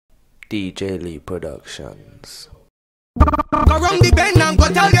DJ Lee Productions. Go round the bend and go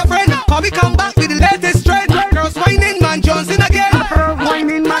tell your friend, how we come back with the latest trend. Girls whining, man Jonesing again.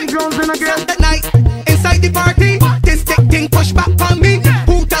 Whining, man Jonesing again. Saturday night, inside the party, this thick thing push back on me.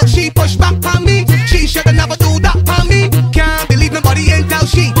 Who tell she push back on me? She shoulda never do that on me. Can't believe nobody ain't tell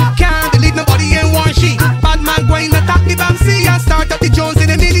she. Can't believe nobody ain't warn she. Bad man going attack the Bamsi and start up the Jonesing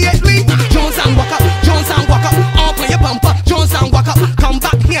immediately. Jones and walk up, Jones and walk up. Up on your bumper, Jones and walk up. Come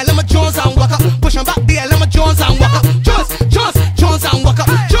back here, let me Jones and walk up. Push 'em back there, let me Jones and walk up. Jones and walk up.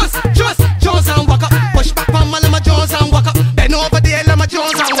 Jones and walk up. Push back on my let me Jones and walk up. Bend over there, let me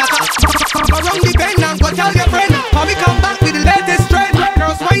Jones and walk up. Go round the bend and go tell your friend, how we come back with the latest trend.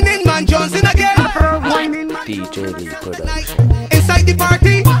 Girls whining, man Jonesing again. DJ Lee Productions. Inside the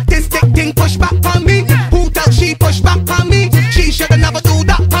party, this thick thing push back on me. Who tell she push back on me? She shoulda never do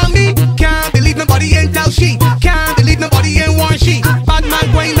that on me. Can't believe nobody ain't tell she. Can't believe nobody ain't warn she. Bad man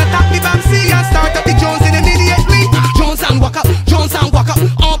going attack the Bamsi and start up the Jonesing immediately. Jones and walk up, Jones and walk up.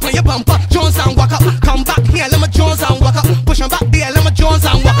 Up on your bumper, Jones and walk up. Come back here, let me Jones and walk up. Push 'em back there, let me Jones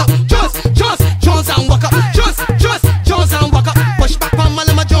and walk up. Jones and walk up. Jones and walk up. Push back on my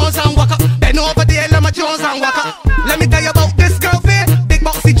let me Jones and walk up. Bend over there, let me Jones and walk up. Let me tell you about this girl here. Big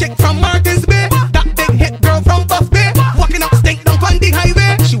boxy chick from Martins Bay. That big hit girl from Buff Bay. Walking up stink down on the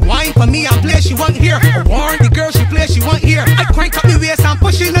highway. She whine for me and play, she want here. I warn the girl she play, she want here. I crank up the waist and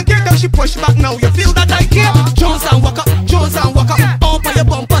push in again. Then she push back now, you feel that I care. Jones and walk up, Jones and walk up. Up on your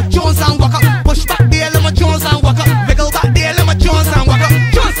bumper, Jones and walk up. Push back there, let me Jones and walk up. Wiggle back there, let me Jones and walk up.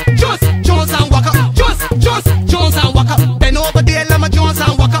 Jones and walk up. Jones and walk up. Bend over there, let me Jones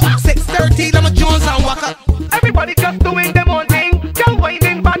and walk up. 6:30, let me Jones and walk up. Everybody just doing them own thing. Girl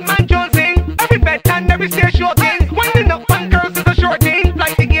whining, bad man Jonesing. Every bed and every stair shorting. Winding up on girls is a short thing.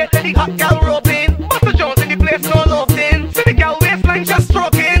 Like the gate, let the hot gal roping. Buster Jones in the place, no loving. See the gal waistline just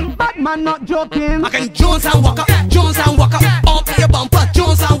stroking. Bad man not joking. I can Jones and walk up, Jones and walk up. Up on your bumper,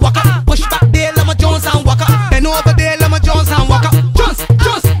 Jones and walk up. Push back there, let me Jones and walk up. Bend over there, let me Jones and walk up.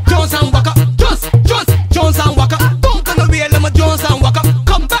 Jones and walk up. Jones and walk up. Don't go nowhere, let me Jones and walk up.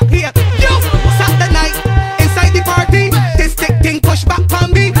 Come back here, yo. Saturday night, inside the party, this thick thing push back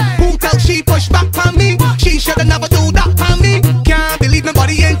on me. Who tell she push back on me? She shoulda never do that on me. Can't believe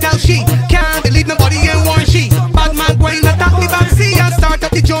nobody ain't tell she. Can't believe nobody ain't warn she. Bad man going attack the Bamsi and start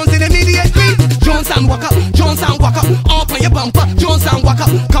up the Jonesing immediately. Jones and walk up, Jones and walk up. Up on your bumper, Jones and walk up.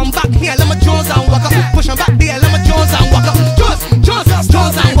 Come back here, let me Jones and walk up. Push 'em back there, let me Jones and walk up.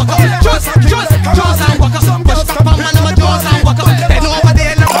 Jones and walk up. Jones and walk up. Push back on man, let me Jones and walk up. Then over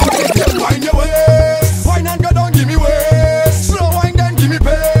there, let me Wind your waist, wine and go down, give me waist. Slow wine then give me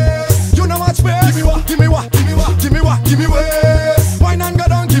pace. You know what's space? Give me what, give me what, give me what, give me what, give me waist. Wine and go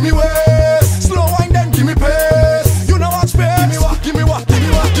down, give me waist. Slow wine then give me pace. You know what's space? Give me what, give me what, give me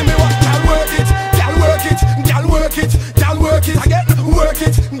what, give me what. Gal work it, gal work it, gal work it, gal work it. Again, work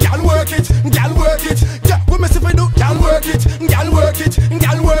it, gal work it, gal work it. Yeah, what me if I do? Gal work it, gal work it,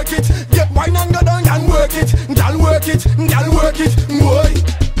 gal work it. Yeah, wine and go down, gal work it, gal work it, gal work it. Boy.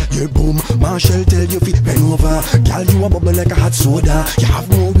 Yeah, boom, Marshall tell you fi bend over. Girl, you a bubble like a hot soda. You have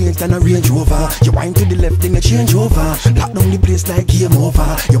more weight than a Range Rover. You wind to the left, then you change over. Lock down the place like game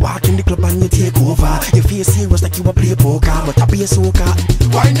over. You walk in the club and you take over. Your face serious like you a play poker, but I play Soca.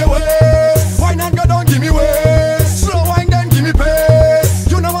 Wind your waist, wine and go down, give me waist. Slow wine then give me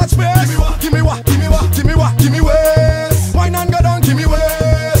pace. You know what's space? Give me what, give me what, give me what, give me what, give me waist. Wine and go down, give me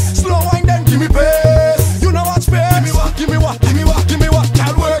waist. Slow wine then give me pace. You know what's space? Give me what, give me what, give me what, give me what.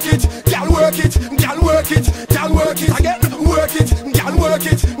 Gal work it, gal work it, gal work it, gal work it. Again, work it, gal work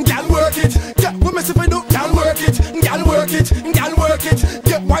it, gal work it. Yeah, what me if I do? Gal work it, gal work it, gal work it.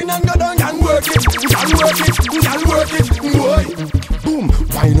 Yeah, wine and go down, gal work it, gal work it, gal work it. Boy, boom,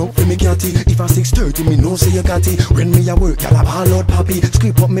 wine up for me catty. If I 6:30, me know say you got it. When me a work, gal a ball out papi.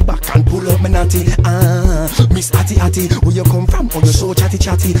 Scrape up me back and pull up me natty. Miss Atty Atty, where you come from? Oh, you so chatty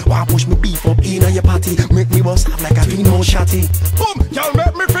chatty. Why push me beef up in your party? Make me bust off like a green more shatty. Boom, y'all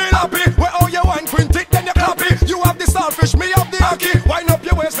make me feel happy. Where all you wine print it, then you clap it. You have the starfish, me have the hockey. Wind up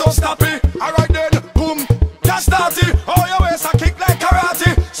your waist, don't stop it. Alright then, boom, that's starty. All your waist a kick like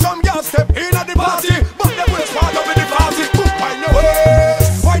karate. Some girls step in at the party, but the waist part up in the party. Boom, wind your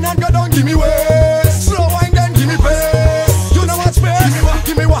waist, wine and go down, give me waist. Slow wine then give me pace. You know what's space? Give me what,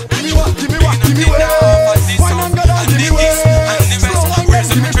 give me what, give me what, give me what, give me waist. Wine and go down, give me waist. Slow wine then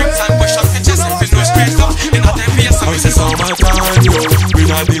give me pace. You know what's space? I say summertime, yo. We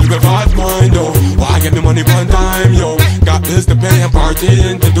not deal with bad mind, yo. Why get me money one time, yo? Got bills to pay and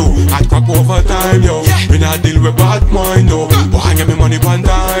partying to do. I crop over time, yo. We not deal with bad mind, yo. Why get me money one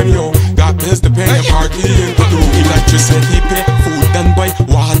time, yo? Got bills to pay and partying to do. Electricity pay, food Indian boy,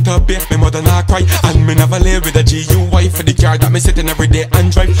 want to be, me mother not cry. And me never live with a GUI for the car that me sitting every day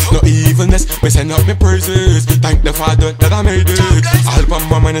and drive. No evilness, me send up me praises. Thank the Father that I made it. Album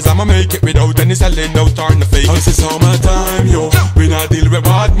woman is I'ma make it without any selling out or no fake. Cause it's summertime, yo. We not deal with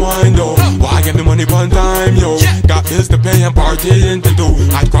bad mind, yo. Why get the money one time, yo? Got bills to pay and partying to do.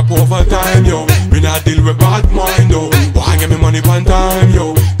 I crop over time, yo. We not deal with bad mind, yo. Why get me money one time,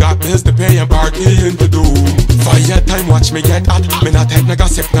 yo? Got bills to pay and partying to do. Fire time, watch me get hot. Me not take no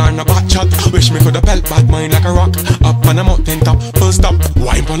gossip nor no back chat. Wish me coulda felt bad mind like a rock. Up on a mountain top, full stop.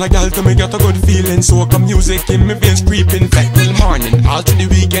 Wine pon a gal to me get a good feeling. Soca music in me veins creeping. Fat till morning, all through the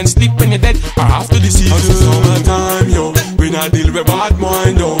weekend. Sleep when you're dead or after the season. Cause it's summertime, yo. We not deal with bad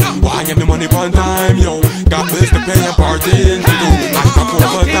mind, yo. Why get me money one time, yo? Got bills to pay and partying to do. I come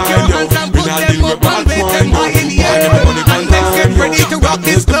over time, yo. We not deal with bad mind, yo. Why get me money one time, yo? Ready to rock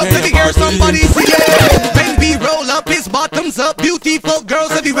this club, let me hear somebody say yeah. When we roll up, his bottoms up, beautiful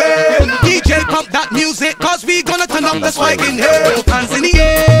girls everywhere. DJ pump that music, cause we gonna turn up the swag in here. Hands in the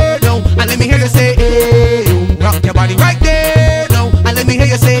air, no, and let me hear you say hey, yo. Rock your body right there, no, and let me hear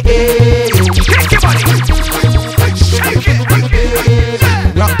you say hey, yo. Shake your body, shake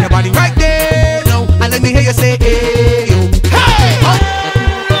it, rock your body right there, no, and let me hear you say hey, yo. Hey,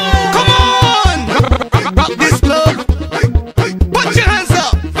 come on, rock this club. Put your hands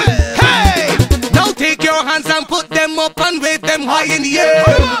up, hey! Now take your hands and put them up and wave them high in the air.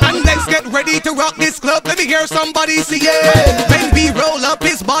 And let's get ready to rock this club. Let me hear somebody say yeah. When we roll up,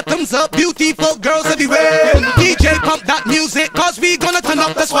 his bottoms up, beautiful girls everywhere. DJ pump that music, cause we gonna turn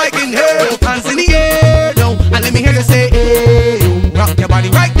up the swag in here. Hands in the air, no, and let me hear you say hey, yo. Rock your body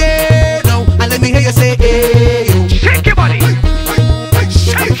right there, no, and let me hear you say hey, yo. Shake your body,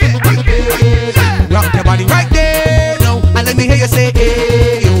 shake it, rock your body right there, no, and let me hear you say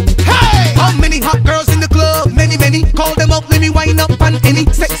hey, yo. Hey! How many hot girls in the club? Many, many. Call them up, let me wind up on any.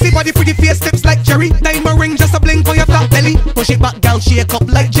 Sexy body, pretty face, tips like cherry. Diamond ring, just a bling for your flat belly. Push it back, gal, shake up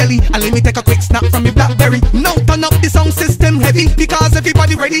like jelly. And let me take a quick snap from your Blackberry. Now turn up the sound system heavy, because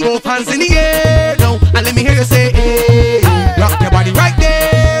everybody ready. Both hands in the air, no, and let me hear you say hey, hey. Rock your body right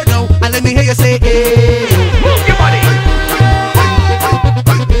there, no, and let me hear you say hey, move your body.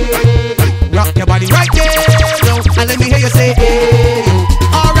 Rock your body right there, no, and let me hear you say hey.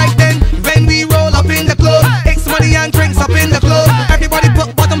 Alright then, when we roll up in the club, X money and drinks up in the club. Everybody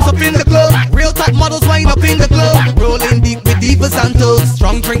put bottoms up in the club. Real top models wind up in the club. Rolling deep with divas and thugs.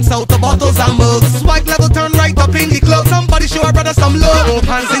 Strong drinks out of bottles and mugs. Swag level turn right up in the club. Somebody show a brother some love. Both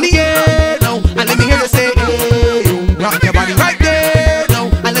hands in the air, no, and let me hear you say hey, yo. Rock your body right there, no,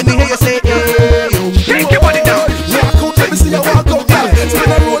 and let me hear you say hey, yo. Shake your body down. Walk out, let me see you walk out, girl.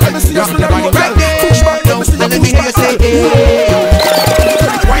 Spin a roll, let me see you spin a roll, girl. Push back, let me see you and let me hear you say hey, yo.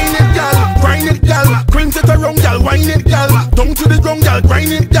 Wine it, gal, crimp it around, gal, wine it, gal. Down to the ground, gal,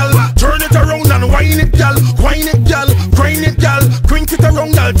 grind it, gal. Turn it around and wine it, gal. Wine it, gal, grind it, gal. Crimp it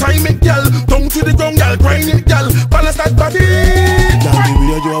around, gal, time it, gal. Down to the ground, gal, grind it, gal. Balance that body. Gal, the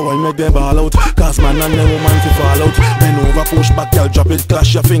way you a wine make them ball out. Cause man and the woman to fall out. Bend over, push back, gal, drop it.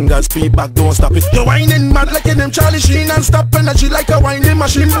 Clash your fingers, speed back, don't stop it. You're whining mad like in them Charlie Sheen and stop energy like a whining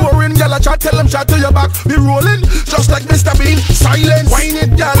machine. Boring, gal, I chat, tell them chat to your back. Be rolling, just like Mr. Bean. Silence, wine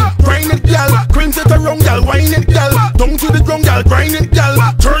it, gal, grind it, gal. Crimp it around, gal, wine it, gal. Down to the ground, gal, grind it, gal.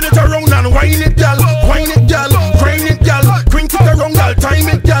 Turn it around and wine it, gal. Wine it, gal, grind it, gal. Crimp it around, gal, time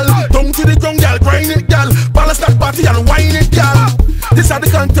it, gal. Down to the ground, gal, grind it, gal. Balance that body and wine it, gal. This are the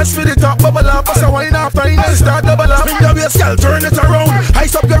contest for the top bubble up. Pass a wine after you start double up. Swing your waist, gal, turn it around.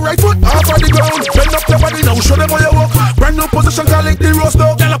 Ice up your right foot, off on the ground. Bend up your body now, show them how you walk. Brand new position, call it the roast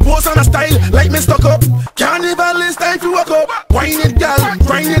dog. Gal, a pose on a style like Mr. Cup. Carnival is time to walk up. Wine it, gal,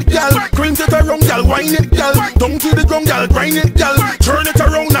 grind it, gal. Crimp it around, gal, wine it, gal. Down to the ground, gal, grind it, gal. Turn it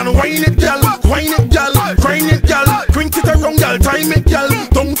around and wine it, gal. Wine it, gal, grind it, gal. Crimp it around, gal, time it, gal.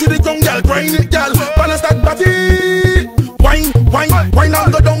 Down to the ground, gal, grind it, gal. Balance that body. Wine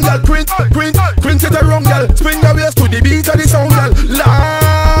and go down, gal. Crimp it around, gal. Spin your waist to the beat of the sound, gal.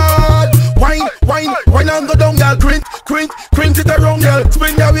 Lord, wine and go down, gal. Crimp it around, gal.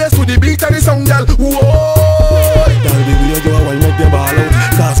 Spin your waist to the beat of the sound, gal. Whoa, gal, the way you wine make them ball out.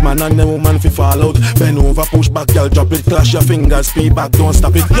 Cause man and the woman fi fall out. Bend over, push back, gal, drop it. Clash your fingers, speed back, don't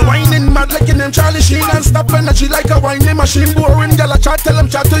stop it. You're whining mad like in them Charlie Sheen and stop energy like a whining machine. Boring, gal, I chat, tell them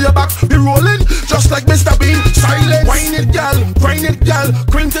chat to your back. Be rolling, just like Mr. Bean. Silence, wine it, gal, grind it, gal.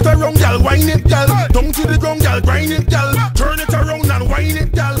 Crimp it around, gal, wine it, gal. Down to the ground, gal, grind it, gal. Turn it around and wine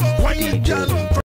it, gal. Wine it, gal.